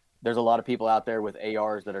 Honestly, there's a lot of people out there with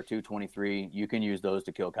ARs that are 223. You can use those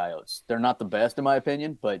to kill coyotes. They're not the best in my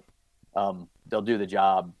opinion, but they'll do the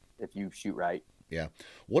job if you shoot right. Yeah.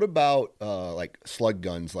 What about like slug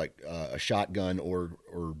guns, like a shotgun or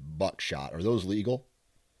buckshot? Are those legal?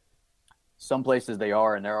 Some places they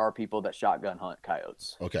are, and there are people that shotgun hunt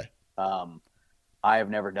coyotes. Okay. I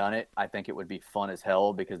have never done it. I think it would be fun as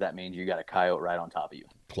hell because that means you got a coyote right on top of you.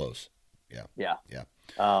 Close. Yeah.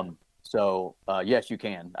 Yeah. So yes, you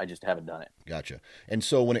can. I just haven't done it. Gotcha. And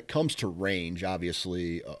so when it comes to range,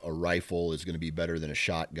 obviously a rifle is going to be better than a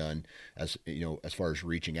shotgun as far as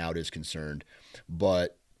reaching out is concerned.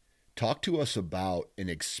 But talk to us about an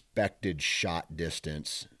expected shot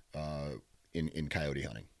distance in coyote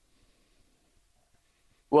hunting.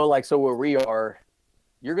 Well, so where we are,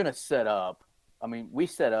 you're going to set up. I mean, we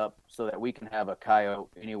set up so that we can have a coyote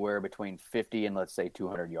anywhere between 50 and let's say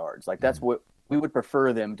 200 yards. Like that's what we would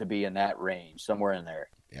prefer them to be, in that range, somewhere in there.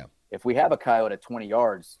 Yeah. If we have a coyote at 20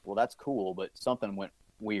 yards, well, that's cool, but something went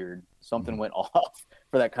weird. Something went off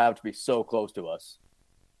for that coyote to be so close to us.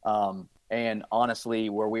 And honestly,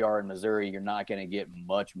 where we are in Missouri, you're not going to get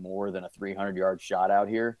much more than a 300-yard shot out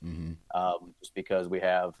here, just because we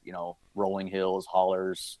have, rolling hills,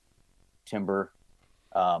 hollers, timber.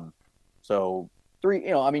 So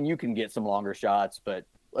you can get some longer shots, but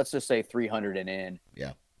let's just say 300 and in.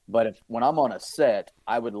 Yeah. But when I'm on a set,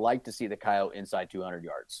 I would like to see the coyote inside 200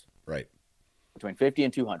 yards. Right. Between 50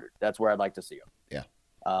 and 200. That's where I'd like to see them. Yeah.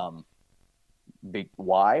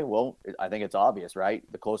 Why? Well, I think it's obvious, right?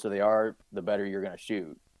 The closer they are, the better you're going to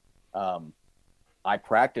shoot. I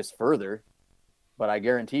practice further, but I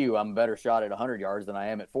guarantee you I'm a better shot at 100 yards than I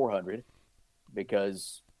am at 400,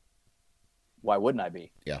 because why wouldn't I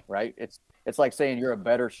be? Yeah. Right? It's like saying you're a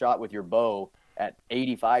better shot with your bow at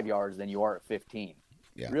 85 yards than you are at 15.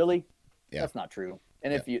 Yeah. Really? Yeah. That's not true.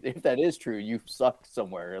 And if that is true, you suck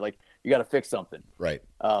somewhere. Like, you got to fix something. Right.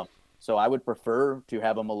 So I would prefer to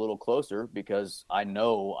have them a little closer, because I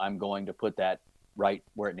know I'm going to put that right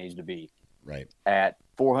where it needs to be. Right. At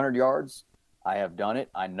 400 yards, I have done it.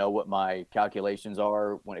 I know what my calculations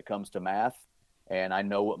are when it comes to math, and I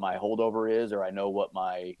know what my holdover is, or I know what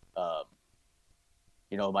my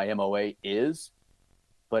my MOA is,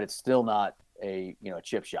 but it's still not a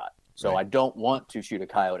chip shot. So I don't want to shoot a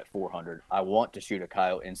coyote at 400. I want to shoot a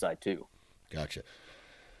coyote inside 2. Gotcha.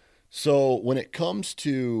 So when it comes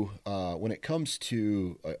to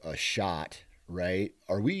a shot, right?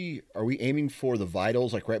 Are we aiming for the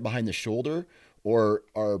vitals, like right behind the shoulder, or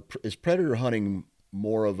is predator hunting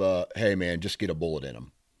more of a, hey man, just get a bullet in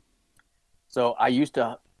them? So I used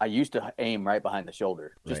to aim right behind the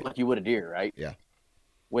shoulder, just Right. like you would a deer, right? Yeah.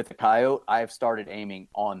 With the coyote, I've started aiming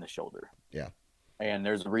on the shoulder. Yeah. And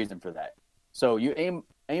there's a reason for that. So you aim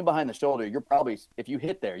behind the shoulder, you're probably, if you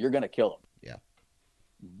hit there, you're going to kill them. Yeah.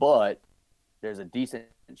 But there's a decent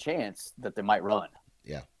chance that they might run.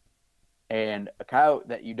 Yeah. And a coyote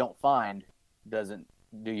that you don't find doesn't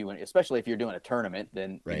do you any, especially if you're doing a tournament,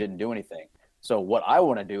 then Right. you didn't do anything. So what I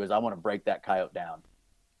want to do is I want to break that coyote down.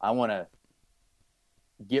 I want to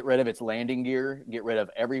get rid of its landing gear, get rid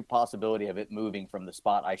of every possibility of it moving from the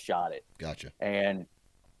spot I shot it. Gotcha. And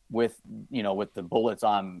with the bullets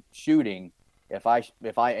I'm shooting, if I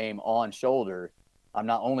aim on shoulder, I'm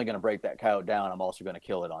not only going to break that coyote down, I'm also going to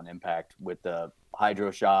kill it on impact with the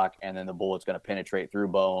hydro shock, and then the bullet's going to penetrate through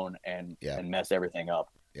bone and mess everything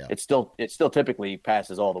up. Yeah. It still typically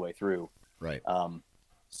passes all the way through. Right.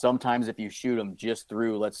 Sometimes if you shoot them just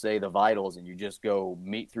through, let's say, the vitals, and you just go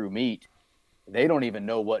meat through meat, they don't even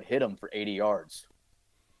know what hit them for 80 yards.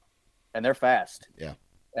 And they're fast. Yeah.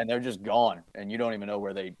 And they're just gone, and you don't even know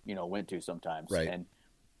where they, went to sometimes. Right. And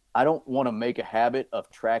I don't want to make a habit of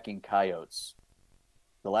tracking coyotes.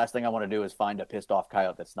 The last thing I want to do is find a pissed off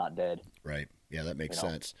coyote that's not dead. Right. Yeah, that makes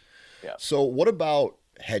sense. Yeah. So what about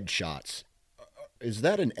headshots? Is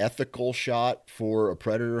that an ethical shot for a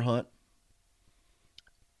predator hunt?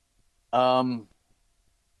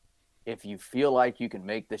 If you feel like you can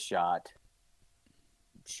make the shot,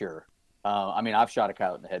 sure. I mean, I've shot a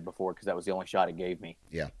coyote in the head before because that was the only shot it gave me.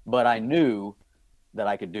 Yeah. But I knew that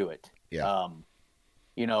I could do it. Yeah.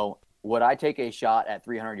 Would I take a shot at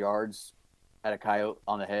 300 yards at a coyote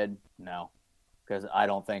on the head? No, because I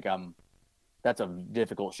don't think that's a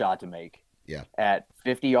difficult shot to make. Yeah. At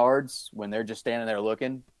 50 yards, when they're just standing there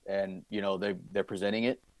looking and, they're presenting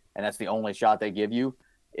it, and that's the only shot they give you.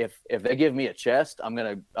 If they give me a chest, I'm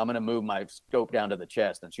gonna move my scope down to the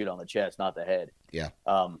chest and shoot on the chest, not the head. Yeah.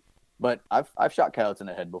 But I've shot coyotes in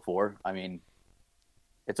the head before. I mean,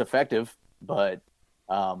 it's effective, but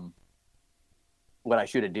would I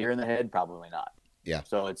shoot a deer in the head? Probably not. Yeah.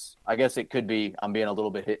 So I guess it could be I'm being a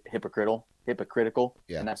little bit hypocritical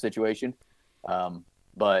in that situation.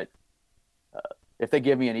 But if they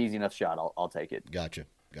give me an easy enough shot, I'll take it. Gotcha.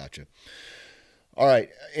 All right.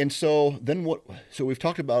 And so then so we've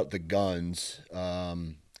talked about the guns.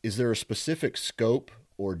 Is there a specific scope,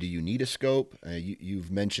 or do you need a scope?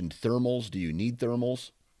 You've mentioned thermals. Do you need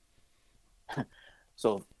thermals?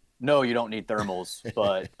 So no, you don't need thermals,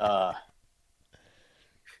 but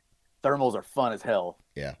thermals are fun as hell.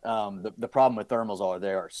 Yeah. The problem with thermals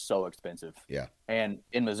they are so expensive. Yeah. And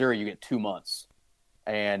in Missouri, you get 2 months,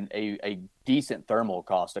 and a decent thermal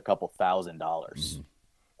costs a couple $1,000.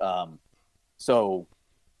 Mm-hmm. So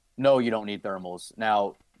no, you don't need thermals.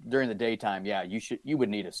 Now during the daytime, yeah, you would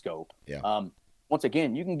need a scope. Yeah. Once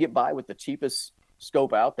again, you can get by with the cheapest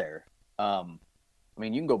scope out there. I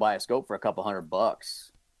mean, you can go buy a scope for a couple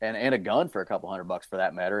 $100 and a gun for a couple $100 for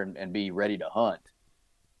that matter, and be ready to hunt.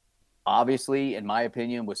 Obviously, in my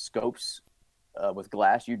opinion, with scopes, with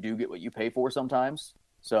glass, you do get what you pay for sometimes.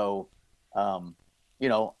 So,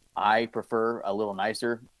 I prefer a little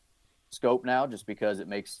nicer scope now, just because it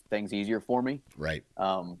makes things easier for me. Right.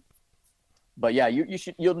 But yeah,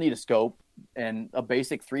 you'll need a scope, and a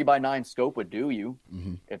basic 3x9 scope would do you.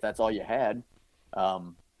 Mm-hmm. If that's all you had.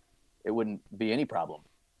 It wouldn't be any problem.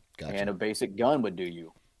 Gotcha. And a basic gun would do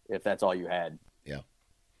you if that's all you had. Yeah.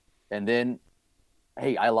 And then,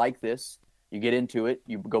 hey, I like this. You get into it.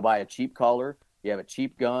 You go buy a cheap collar. You have a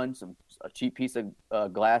cheap gun, a cheap piece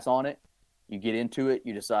of glass on it. You get into it.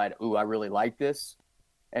 You decide, ooh, I really like this.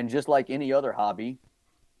 And just like any other hobby,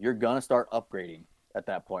 you're going to start upgrading at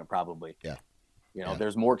that point probably. Yeah.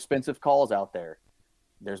 There's more expensive calls out there.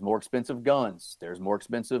 There's more expensive guns. There's more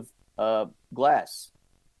expensive glass.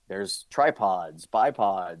 There's tripods,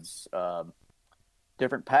 bipods,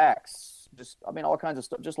 different packs, all kinds of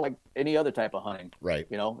stuff, just like any other type of hunting. Right.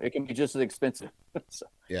 It can be just as expensive. So.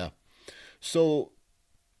 Yeah. So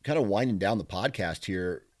kind of winding down the podcast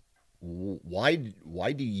here, why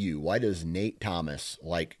does Nate Thomas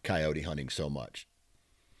like coyote hunting so much?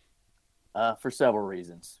 For several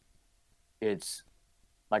reasons. It's,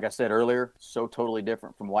 like I said earlier, so totally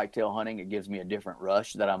different from whitetail hunting. It gives me a different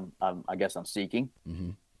rush that I guess I'm seeking. Mm-hmm.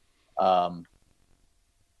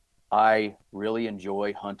 I really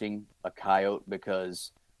enjoy hunting a coyote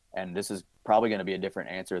because, and this is probably going to be a different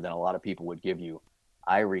answer than a lot of people would give you,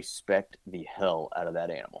 I respect the hell out of that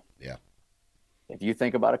animal. Yeah. If you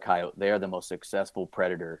think about a coyote, they are the most successful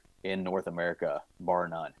predator in North America, bar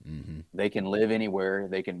none. Mm-hmm. They can live anywhere.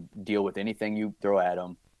 They can deal with anything you throw at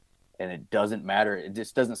them. and it doesn't matter. It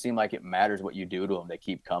just doesn't seem like it matters what you do to them. They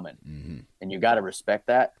keep coming, and you got to respect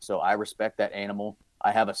that. So I respect that animal.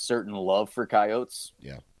 I have a certain love for coyotes.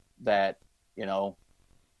 Yeah. That,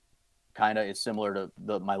 kind of is similar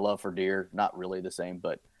to my love for deer. Not really the same,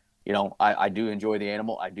 but I do enjoy the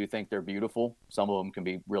animal. I do think they're beautiful. Some of them can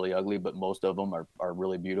be really ugly, but most of them are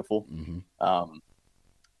really beautiful.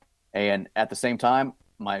 And at the same time,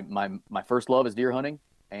 my first love is deer hunting.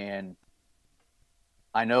 And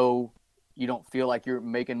I know you don't feel like you're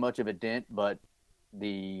making much of a dent, but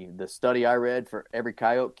the study I read, for every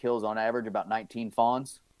coyote kills on average about 19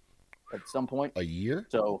 fawns at some point a year.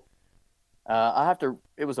 So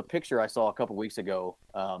it was a picture I saw a couple weeks ago.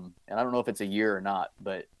 And I don't know if it's a year or not,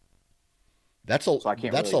 but that's a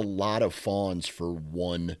lot of fawns for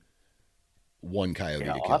one coyote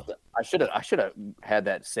to kill. I should have had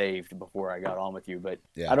that saved before I got on with you, but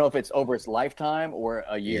yeah. I don't know if it's over its lifetime or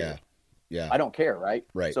a year. Yeah. I don't care, right?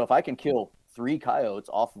 Right. So if I can kill 3 coyotes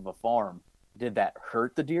off of a farm, did that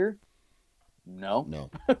hurt the deer? No.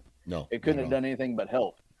 No. It couldn't have done anything but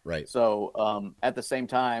help. Right. So at the same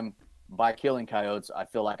time, by killing coyotes, I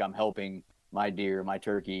feel like I'm helping my deer, my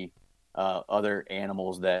turkey, other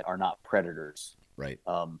animals that are not predators. Right.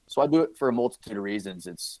 So I do it for a multitude of reasons.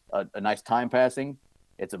 It's a nice time passing.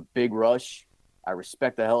 It's a big rush. I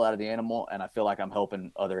respect the hell out of the animal, and I feel like I'm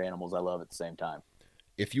helping other animals I love at the same time.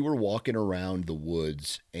 If you were walking around the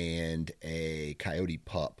woods and a coyote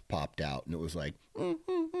pup popped out and it was like, and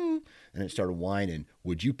it started whining,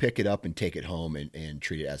 would you pick it up and take it home and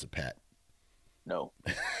treat it as a pet? No.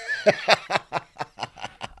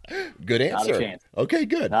 Good answer. Not a chance. Okay,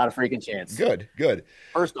 good. Not a freaking chance. Good.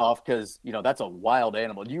 First off, because, that's a wild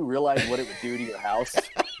animal. Do you realize what it would do to your house?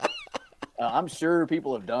 I'm sure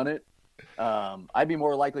people have done it. I'd be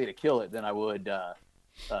more likely to kill it than I would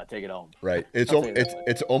take it home. Right. It's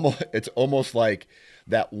almost like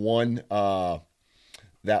that one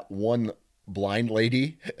blind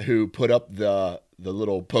lady who put up the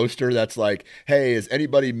little poster that's like, hey, is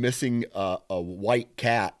anybody missing a white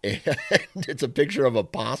cat? And it's a picture of a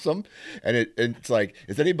possum, and it's like,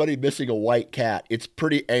 is anybody missing a white cat? It's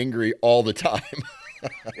pretty angry all the time.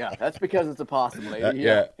 Yeah, that's because it's a possum lady.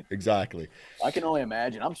 Yeah, exactly. I can only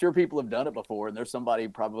imagine. I'm sure people have done it before, and there's somebody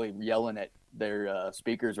probably yelling at their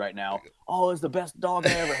speakers right now. Oh, it's the best dog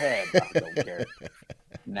I ever had. I don't care.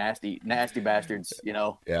 Nasty bastards.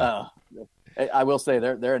 Yeah. I will say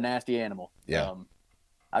they're a nasty animal. Yeah.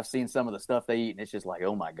 I've seen some of the stuff they eat, and it's just like,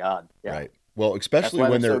 oh my God. Yeah. Right. Well, especially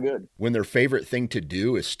when their favorite thing to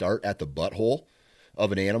do is start at the butthole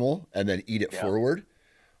of an animal and then eat it forward.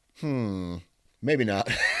 Maybe not.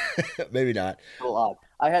 Maybe not. A little odd.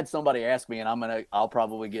 I had somebody ask me, and I'll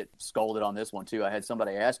probably get scolded on this one too. I had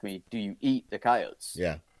somebody ask me, "Do you eat the coyotes?"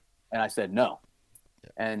 Yeah. And I said no. Yeah.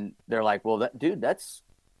 And they're like, "Well, that's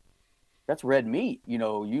red meat."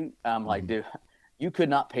 I'm like, dude, you could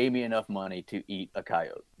not pay me enough money to eat a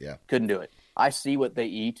coyote. Yeah. Couldn't do it. I see what they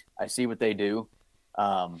eat. I see what they do.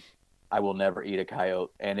 I will never eat a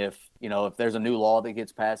coyote. And if there's a new law that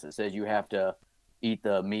gets passed that says you have to eat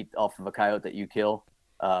the meat off of a coyote that you kill,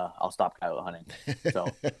 I'll stop coyote hunting. So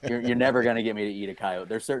you're never going to get me to eat a coyote.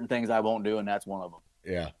 There's certain things I won't do, and that's one of them.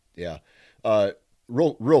 Yeah.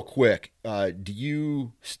 Real quick, do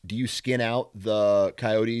you skin out the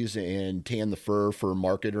coyotes and tan the fur for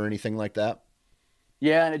market or anything like that?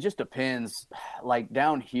 Yeah, and it just depends. Like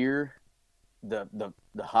down here, the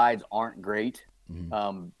hides aren't great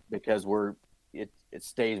because it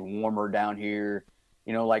stays warmer down here.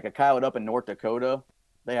 Like a coyote up in North Dakota,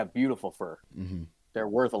 they have beautiful fur. Mm-hmm. They're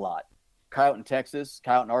worth a lot. Coyote in Texas,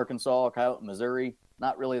 coyote in Arkansas, coyote in Missouri,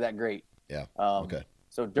 not really that great. Yeah. Okay.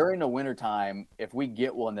 So during the wintertime, if we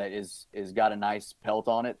get one that is got a nice pelt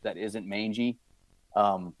on it that isn't mangy,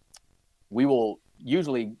 we will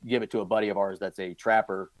usually give it to a buddy of ours that's a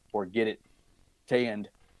trapper or get it tanned,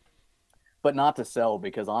 but not to sell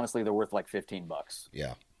because honestly they're worth like $15.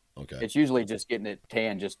 Yeah. Okay. It's usually just getting it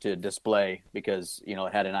tanned just to display because it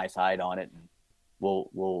had a nice hide on it, and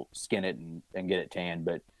we'll skin it and get it tanned.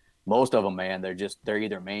 But most of them, man, they're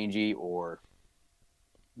either mangy or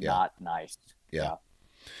not nice. Yeah.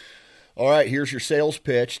 All right, here's your sales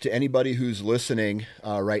pitch to anybody who's listening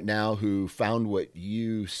right now who found what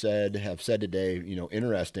you have said today,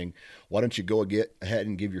 interesting. Why don't you go ahead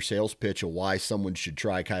and give your sales pitch of why someone should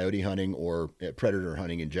try coyote hunting or predator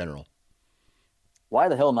hunting in general? Why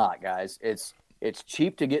the hell not, guys? It's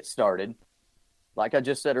cheap to get started. Like I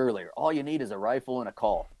just said earlier, all you need is a rifle and a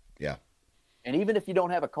call. Yeah. And even if you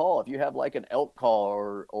don't have a call, if you have like an elk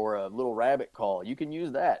call or a little rabbit call, you can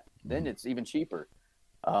use that. Then it's even cheaper.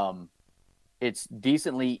 It's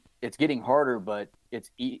getting harder, but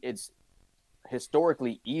it's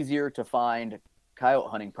historically easier to find coyote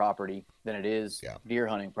hunting property than it is deer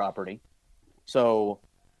hunting property. So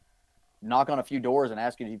knock on a few doors and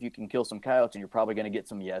ask if you can kill some coyotes, and you're probably going to get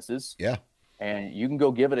some yeses. Yeah. And you can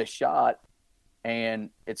go give it a shot, and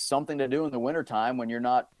it's something to do in the wintertime when you're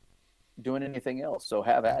not doing anything else. So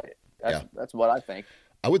have at it. That's what I think.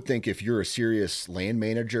 I would think if you're a serious land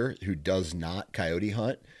manager who does not coyote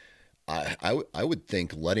hunt, I would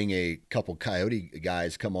think letting a couple coyote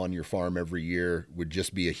guys come on your farm every year would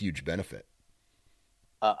just be a huge benefit.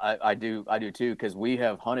 I do too, because we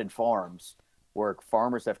have hunted farms where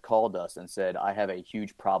farmers have called us and said, I have a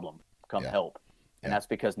huge problem, come help. And that's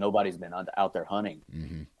because nobody's been out there hunting.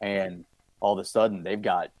 Mm-hmm. And all of a sudden they've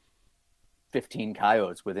got 15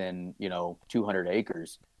 coyotes within, 200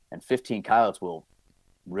 acres, and 15 coyotes will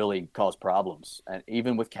really cause problems. And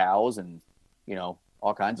even with cows and,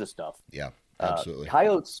 all kinds of stuff. Yeah, absolutely.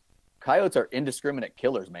 Coyotes are indiscriminate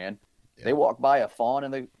killers, man. Yeah. They walk by a fawn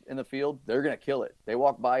in the field, they're going to kill it. They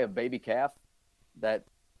walk by a baby calf that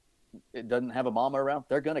it doesn't have a mama around,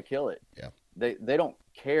 they're going to kill it. Yeah. They don't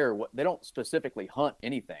care they don't specifically hunt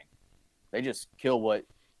anything. They just kill what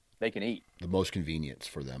they can eat. The most convenience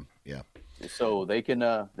for them. Yeah. So they can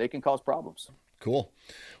cause problems. Cool.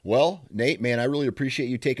 Well, Nate, man, I really appreciate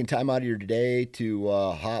you taking time out of your day to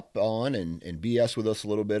hop on and BS with us a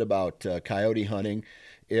little bit about coyote hunting.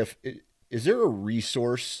 Is there a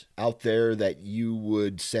resource out there that you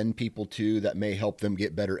would send people to that may help them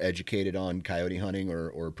get better educated on coyote hunting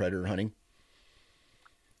or predator hunting?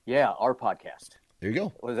 Yeah, our podcast. There you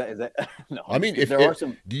go. Is that? No. I mean, there are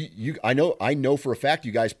some. I know for a fact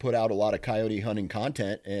you guys put out a lot of coyote hunting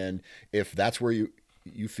content, and if that's where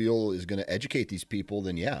you feel is going to educate these people,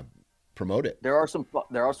 then promote it. There are some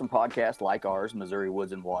podcasts like ours, Missouri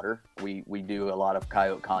Woods and Water. We do a lot of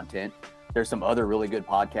coyote content. There's some other really good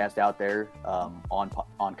podcasts out there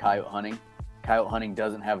on coyote hunting. Coyote hunting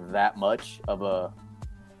doesn't have that much of a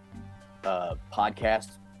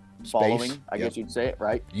podcast following, I guess you'd say it,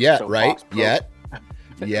 right? Yeah, so right. Yet.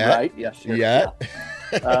 Right. Yeah, sure. Yeah.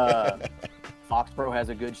 Fox Pro has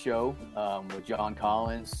a good show with John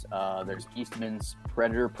Collins. There's Eastman's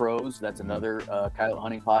Predator Pros. That's another coyote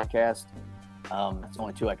hunting podcast. That's the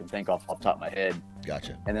only two I can think off the top of my head.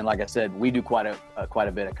 Gotcha. And then, like I said, we do quite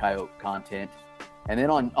a bit of coyote content. And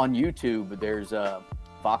then on YouTube, there's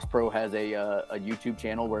Fox Pro has a YouTube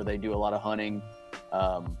channel where they do a lot of hunting.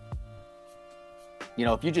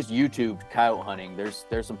 If you just YouTube coyote hunting, there's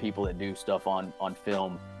some people that do stuff on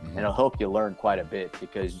film, and it'll help you learn quite a bit,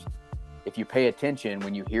 because if you pay attention,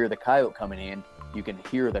 when you hear the coyote coming in, you can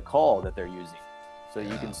hear the call that they're using. So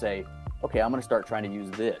you can say, okay, I'm going to start trying to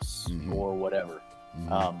use this or whatever.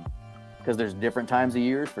 Because there's different times of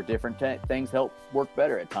years for different things help work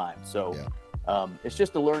better at times. So it's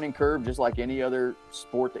just a learning curve, just like any other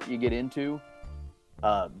sport that you get into.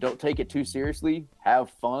 Don't take it too seriously.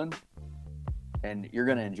 Have fun, and you're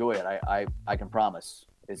going to enjoy it. I can promise.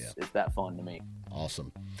 It's that fun to me.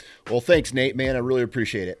 Awesome. Well, thanks, Nate, man. I really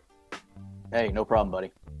appreciate it. Hey, no problem,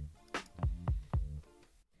 buddy.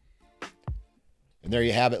 And there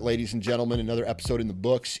you have it, ladies and gentlemen, another episode in the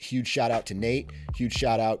books. Huge shout out to Nate. Huge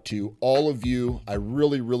shout out to all of you. I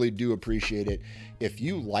really, really do appreciate it. If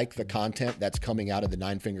you like the content that's coming out of the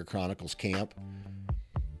Nine Finger Chronicles camp,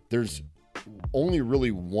 there's only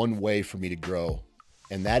really one way for me to grow,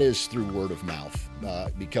 and that is through word of mouth,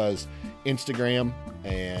 because Instagram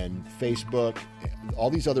and Facebook, all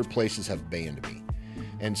these other places have banned me.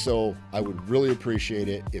 And so I would really appreciate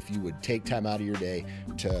it if you would take time out of your day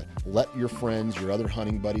to let your friends, your other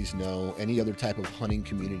hunting buddies know, any other type of hunting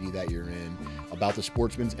community that you're in, about the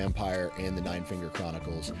Sportsman's Empire and the Nine Finger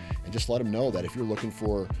Chronicles. And just let them know that if you're looking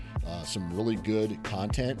for some really good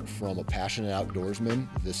content from a passionate outdoorsman,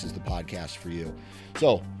 this is the podcast for you.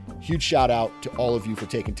 So huge shout out to all of you for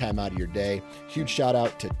taking time out of your day. Huge shout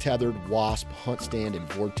out to Tethered, Wasp, Hunt Stand, and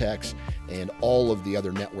Vortex, and all of the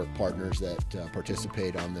other network partners that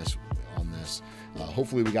participate on this.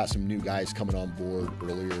 Hopefully we got some new guys coming on board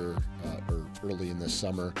early in this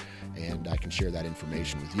summer, and I can share that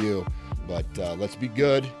information with you. But let's be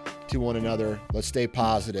good to one another. Let's stay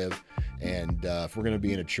positive. And if we're going to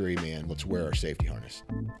be in a tree, man, let's wear our safety harness.